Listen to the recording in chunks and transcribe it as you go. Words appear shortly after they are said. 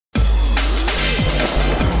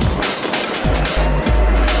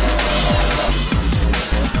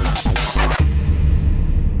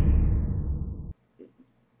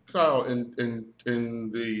Kyle, in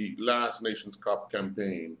the last Nations Cup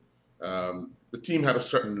campaign, the team had a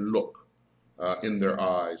certain look in their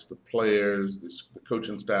eyes. The players, the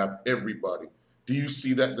coaching staff, everybody. Do you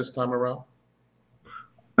see that this time around?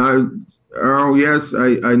 I, oh yes,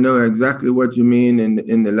 I know exactly what you mean.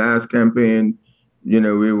 In the last campaign,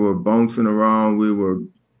 we were bouncing around. We were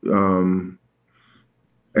um,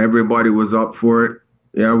 everybody was up for it.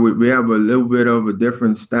 Yeah, we have a little bit of a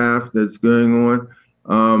different staff that's going on,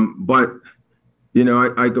 but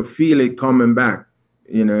I could feel it coming back.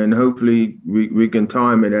 And hopefully we can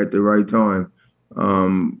time it at the right time.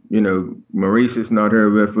 Maurice is not here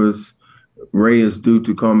with us. Ray is due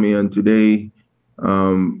to come in today.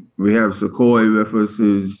 We have Sequoia with us,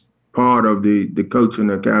 who's part of the coaching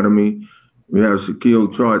academy. We have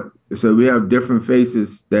Shaquille Trot. So we have different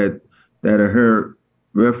faces that are here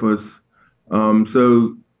with us.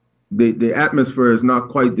 So the atmosphere is not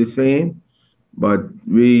quite the same, but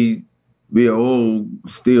we are all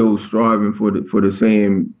still striving for the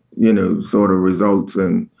same sort of results,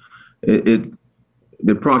 and it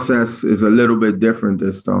the process is a little bit different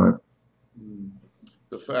this time.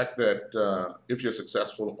 The fact that if you're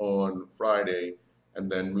successful on Friday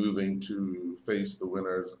and then moving to face the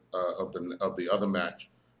winners of the other match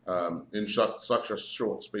in such a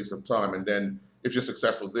short space of time, and then if you're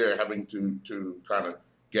successful there, having to kind of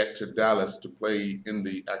get to Dallas to play in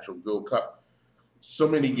the actual Gold Cup, so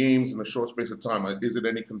many games in a short space of time. Is it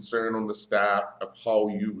any concern on the staff of how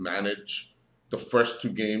you manage the first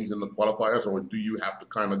two games in the qualifiers, or do you have to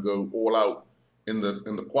kind of go all out in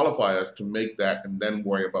the qualifiers to make that, and then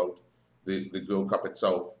worry about the Gold Cup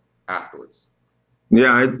itself afterwards?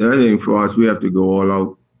 Yeah, I think for us we have to go all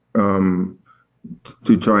out um,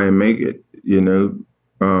 to try and make it.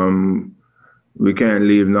 We can't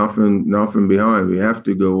leave nothing behind. We have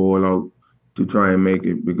to go all out to try and make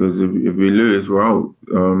it, because if we lose, we're out.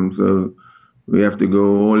 So we have to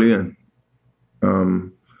go all in.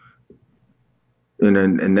 Um,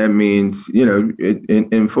 and that means,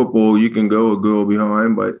 in football, you can go a goal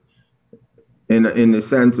behind, but in the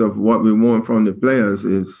sense of what we want from the players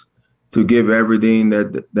is to give everything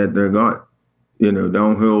that they got.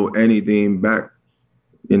 Don't hold anything back.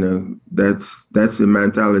 That's the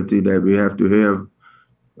mentality that we have to have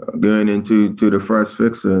going into the first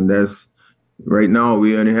fixture, and that's right now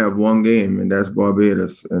we only have one game, and that's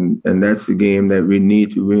Barbados, and that's the game that we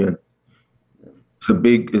need to win.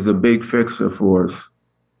 It's a big fixture for us.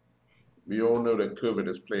 We all know that COVID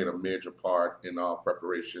has played a major part in our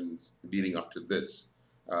preparations leading up to this.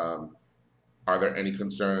 Um, are there any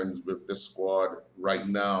concerns with this squad right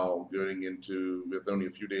now going into with only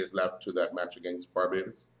a few days left to that match against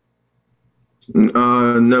Barbados?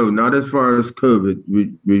 No, not as far as COVID.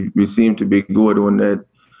 We seem to be good on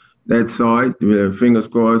that side. We have fingers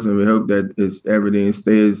crossed, and we hope that everything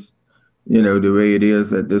stays, the way it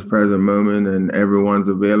is at this present moment, and everyone's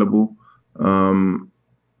available. Um,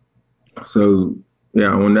 so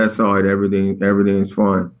yeah, on that side, everything's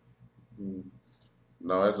fine. Mm.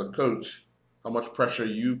 Now, as a coach, how much pressure are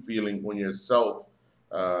you feeling on yourself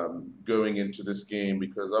going into this game?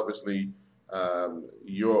 Because obviously,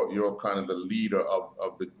 you're kind of the leader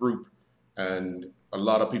of the group, and a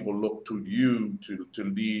lot of people look to you to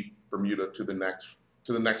lead Bermuda to the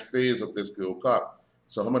next phase of this Gold Cup.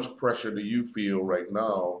 So, how much pressure do you feel right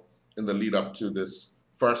now in the lead up to this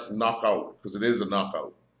first knockout? Because it is a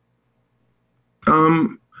knockout.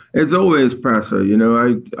 Um, it's always pressure.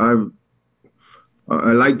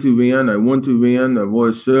 I like to win. I want to win. I've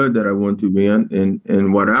always said that I want to win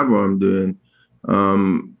in whatever I'm doing.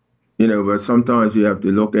 But sometimes you have to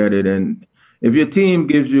look at it, and if your team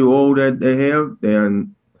gives you all that they have,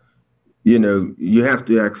 then you have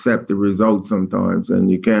to accept the result sometimes, and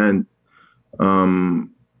you can't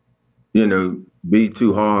um, be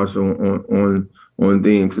too harsh on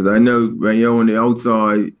things. Because I know when you're on the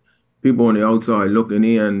outside, people on the outside looking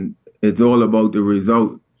in, it's all about the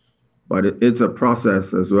result, but it's a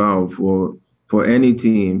process as well for any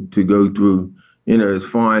team to go through. It's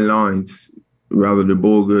fine lines, whether the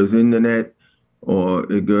ball goes in the net or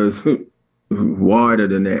it goes wide of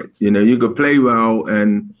the net. You could play well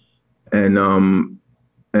and and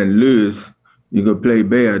lose. You could play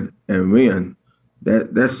bad and win.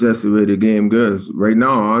 That's just the way the game goes. Right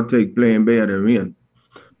now, I'll take playing bad and win.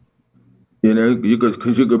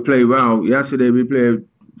 Because you could play well. Yesterday we played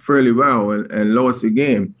fairly well and lost the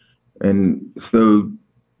game, and so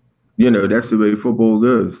that's the way football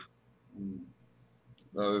goes. Mm.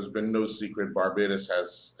 Now, there's been no secret Barbados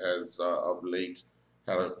has of late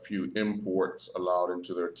had a few imports allowed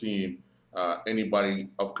into their team. Anybody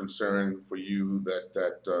of concern for you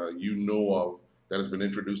that you know of that has been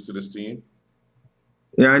introduced to this team?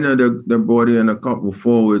 Yeah, I know they brought in a couple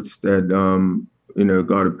forwards that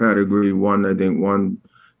got a pedigree. One, I think, one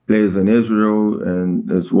plays in Israel, and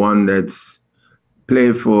there's one that's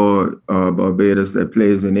played for Barbados that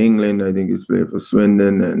plays in England. I think he's played for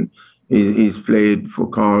Swindon, and he's played for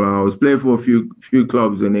Carlisle. He's played for a few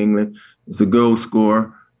clubs in England. He's a goal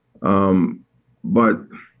scorer, but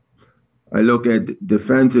I look at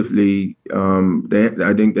defensively.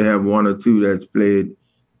 I think they have one or two that's played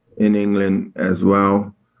in England as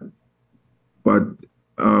well. But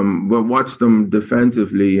watch them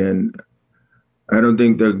defensively, and I don't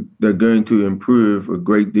think they're going to improve a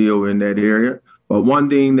great deal in that area. But one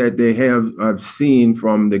thing that I've seen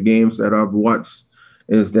from the games that I've watched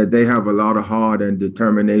is that they have a lot of heart and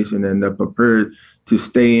determination, and they're prepared to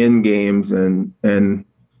stay in games and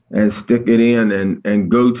stick it in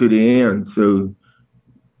and go to the end. So,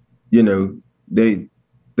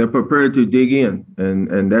 they're prepared to dig in,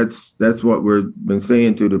 and that's what we've been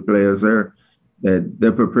saying to the players there, that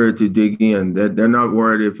they're prepared to dig in. That they're not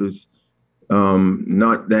worried if it's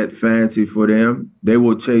not that fancy for them. They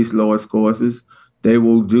will chase lowest courses. They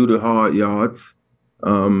will do the hard yards.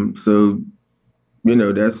 So, we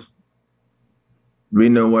know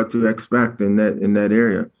what to expect in that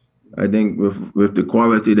area. I think with the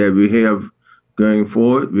quality that we have going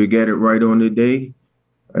forward, we get it right on the day.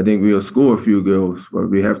 I think we'll score a few goals, but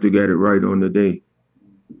we have to get it right on the day.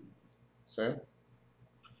 Sam?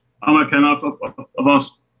 I'm okay. I've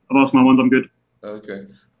asked my ones. I'm good. Okay.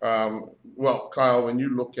 Well, Kyle, when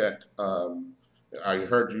you look at, I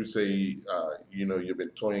heard you say, you've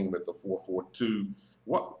been toying with the 4-4-2.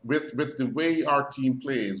 What with the way our team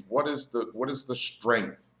plays, what is the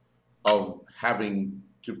strength of having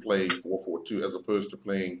to play 4-4-2 as opposed to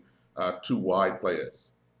playing two wide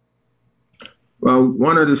players? Well,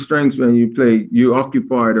 one of the strengths when you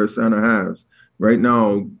occupy their center halves. Right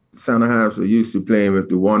now, center halves are used to playing with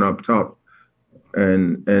the one up top,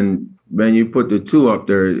 and when you put the two up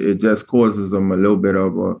there, it just causes them a little bit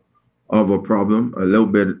of a problem. A little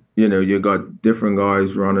bit, you got different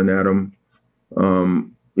guys running at them,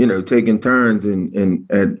 taking turns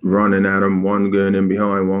at running at them. One going in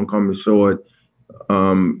behind, one coming short.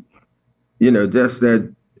 Just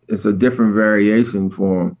that it's a different variation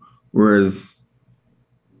for them. Whereas,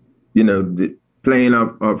 playing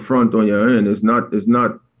up front on your own is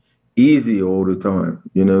not easy all the time.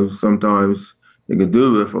 Sometimes you can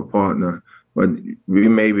do it with a partner, but we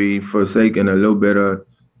may be forsaking a little bit of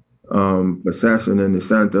possession in the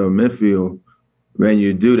center of midfield when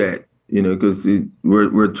you do that. Because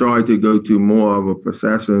we're trying to go to more of a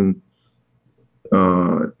possession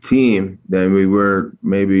team than we were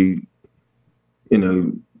maybe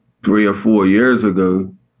 3 or 4 years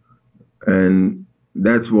ago, and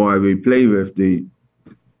that's why we play with the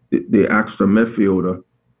extra midfielder.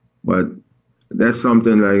 But that's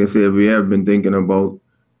something, like I said, we have been thinking about,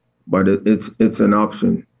 but it's an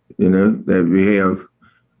option, that we have,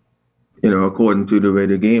 according to the way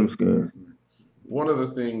the game's going. One of the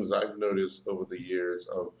things I've noticed over the years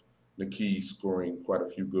of Nahki scoring quite a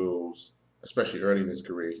few goals, especially early in his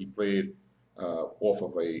career, he played off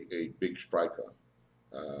of a big striker,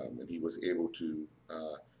 and he was able to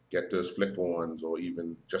get those flick-ons or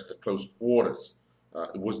even just the close quarters.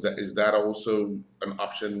 Is that also an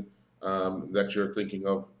option that you're thinking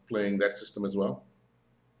of playing that system as well?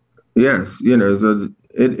 Yes, so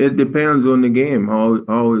it depends on the game,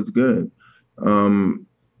 how it's going.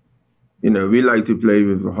 We like to play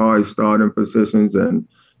with high starting positions and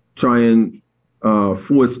try and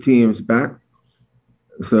force teams back.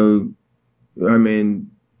 So,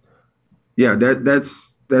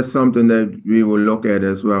 that's something that we will look at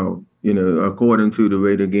as well, according to the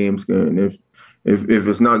way the game's going. If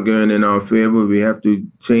it's not going in our favor, we have to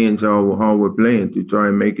change how we're playing to try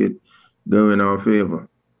and make it go in our favor.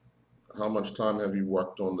 How much time have you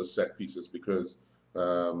worked on the set pieces? Because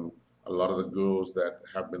a lot of the goals that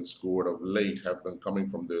have been scored of late have been coming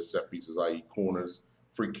from those set pieces, i.e. corners,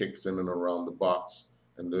 free kicks in and around the box,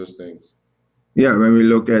 and those things. Yeah, when we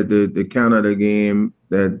look at the Canada game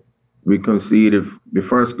that we conceded, the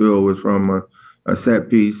first goal was from a set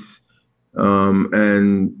piece,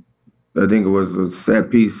 and I think it was a set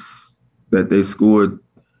piece that they scored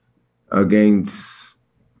against.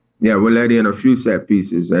 Yeah, we let in a few set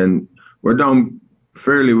pieces, and we're done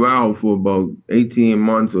fairly well for about 18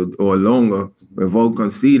 months or longer without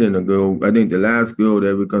conceding a goal. I think the last goal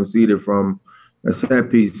that we conceded from a set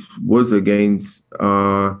piece was against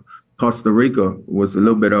Costa Rica. It was a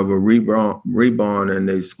little bit of a rebound, and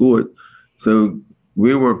they scored. So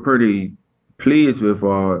we were pretty pleased with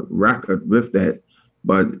our record with that.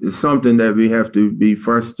 But it's something that we have to be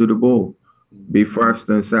first to the ball, be first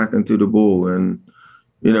and second to the ball. And,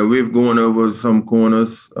 we've gone over some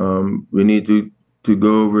corners. We need to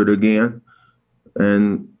go over it again.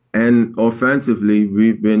 And offensively,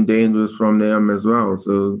 we've been dangerous from them as well.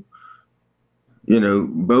 So,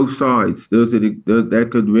 both sides, that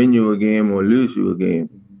could win you a game or lose you a game.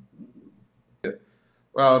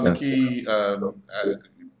 Well, Yeah. Nahki,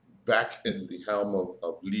 back in the helm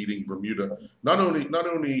of leading Bermuda, not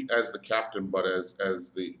only as the captain but as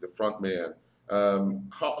the front man.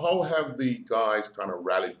 How have the guys kind of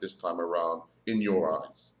rallied this time around in your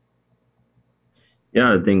eyes?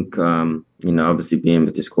 Yeah, I think obviously being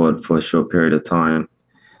with the squad for a short period of time,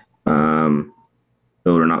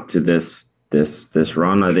 building up to this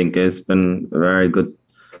run, I think it's been a very good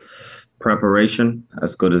preparation,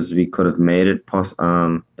 as good as we could have made it,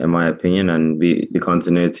 in my opinion, and the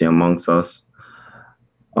continuity amongst us,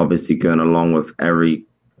 obviously going along with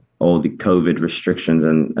all the COVID restrictions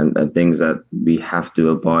and things that we have to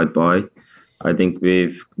abide by. I think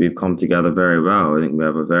we've come together very well. I think we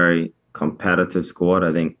have a very competitive squad.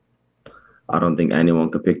 I don't think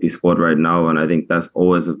anyone could pick the squad right now, and I think that's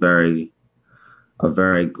always a very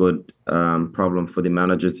good problem for the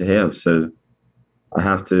manager to have. So I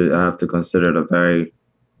have to consider it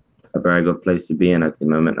a very good place to be in at the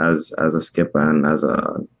moment as a skipper and as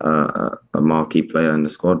a marquee player in the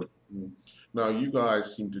squad. Now, you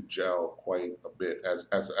guys seem to gel quite a bit as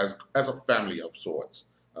a family of sorts.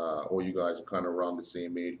 Or you guys are kind of around the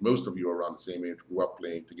same age. Most of you are around the same age, grew up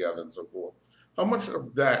playing together and so forth. How much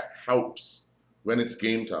of that helps when it's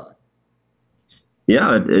game time?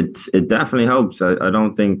 Yeah, it definitely helps. I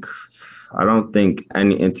don't think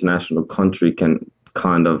any international country can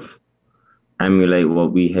kind of emulate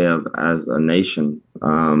what we have as a nation.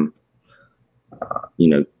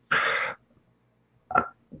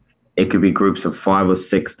 It could be groups of 5 or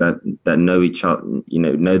 6 that know each other,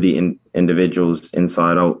 know the individuals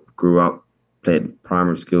inside out, grew up, played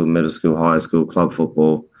primary school, middle school, high school, club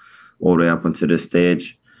football, all the way up onto this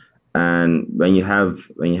stage. And when you have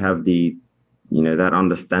the, that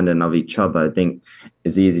understanding of each other, I think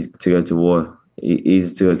it's easy to go to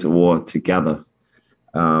war together.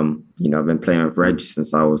 I've been playing with Reg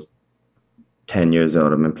since I was 10 years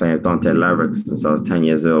old. I've been playing with Dante Laverick since I was 10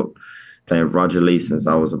 years old. Playing with Roger Lee since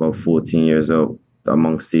I was about 14 years old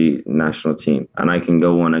amongst the national team. And I can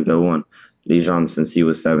go on and go on. Lee Jean since he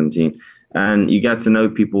was 17. And you get to know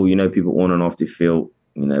people, people on and off the field.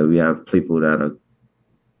 We have people that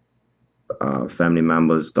are family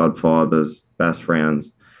members, godfathers, best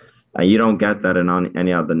friends. And you don't get that in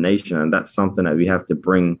any other nation. And that's something that we have to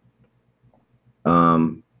bring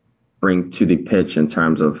to the pitch in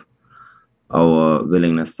terms of our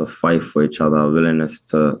willingness to fight for each other, our willingness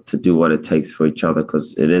to do what it takes for each other,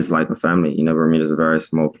 because it is like a family. Bermuda is a very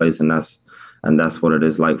small place, and that's what it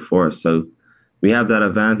is like for us. So we have that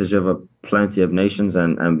advantage of plenty of nations,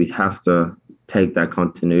 and we have to take that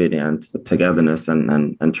continuity and togetherness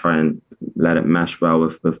and try and let it mesh well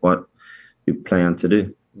with what we plan to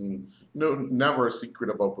do. No, never a secret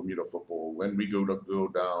about Bermuda football. When we go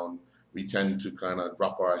down, we tend to kind of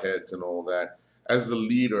drop our heads and all that. As the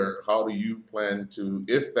leader, how do you plan to,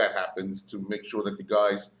 if that happens, to make sure that the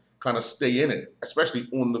guys kind of stay in it, especially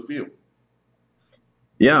on the field?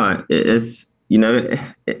 Yeah, it's,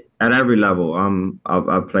 at every level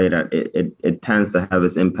I've played at, it tends to have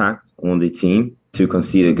its impact on the team to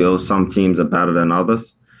concede a goal. Some teams are better than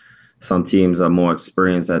others. Some teams are more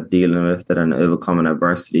experienced at dealing with it and overcoming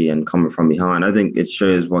adversity and coming from behind. I think it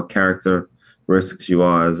shows what characteristics you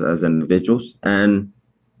are as individuals. And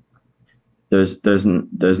there's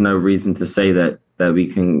no reason to say that we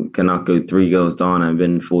cannot go 3 goals down and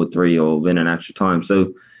win 4-3 or win an extra time.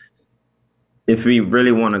 So if we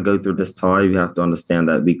really want to go through this tie, we have to understand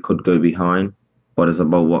that we could go behind, but it's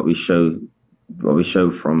about what we show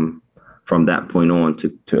from that point on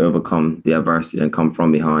to overcome the adversity and come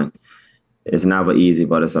from behind. It's never easy,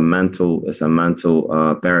 but it's a mental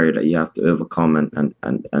barrier that you have to overcome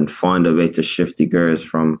and find a way to shift the gears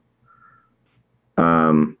from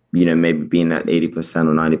maybe being at 80%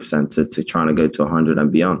 or 90% to trying to go to 100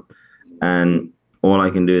 and beyond. And all I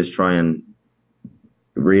can do is try and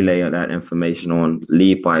relay that information on,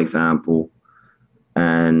 lead by example,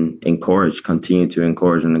 and continue to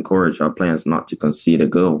encourage our players not to concede a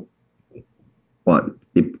goal. But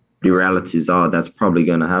the realities are that's probably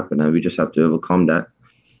going to happen, and we just have to overcome that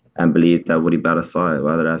and believe that we're the better side,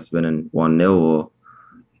 whether that's winning 1-0 or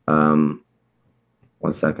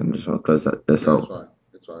 1 second, just want to close this out.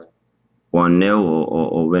 That's right. 1-0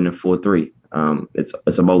 or winning 4-3.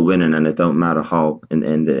 It's about winning, and it don't matter how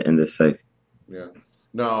in this sake. Yeah.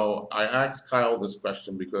 Now, I asked Kyle this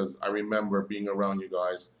question because I remember being around you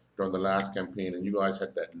guys during the last campaign, and you guys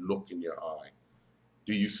had that look in your eye.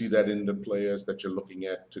 Do you see that in the players that you're looking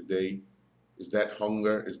at today? Is that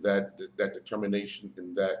hunger? Is that determination?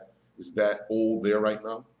 Is that all there right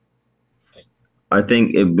now? I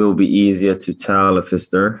think it will be easier to tell if it's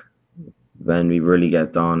there when we really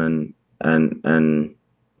get done and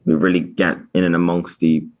we really get in and amongst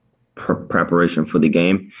the preparation for the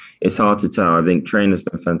game. It's hard to tell. I think training has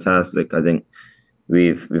been fantastic. I think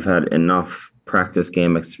we've had enough practice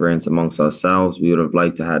game experience amongst ourselves. We would have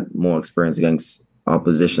liked to have more experience against our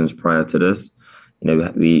positions prior to this. You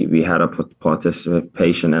know, we had a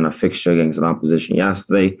participation in a fixture against an opposition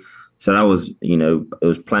yesterday. So that was, you know, it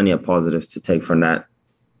was plenty of positives to take from that.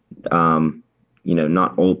 You know,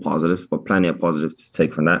 not all positives, but plenty of positives to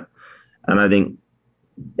take from that. And I think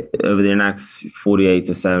over the next 48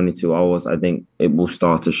 to 72 hours, I think it will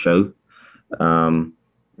start to show. And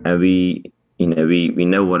we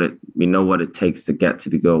know what it takes to get to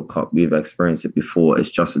the Gold Cup. We've experienced it before.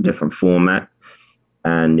 It's just a different format,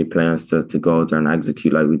 and the plans to go out there and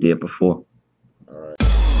execute like we did before.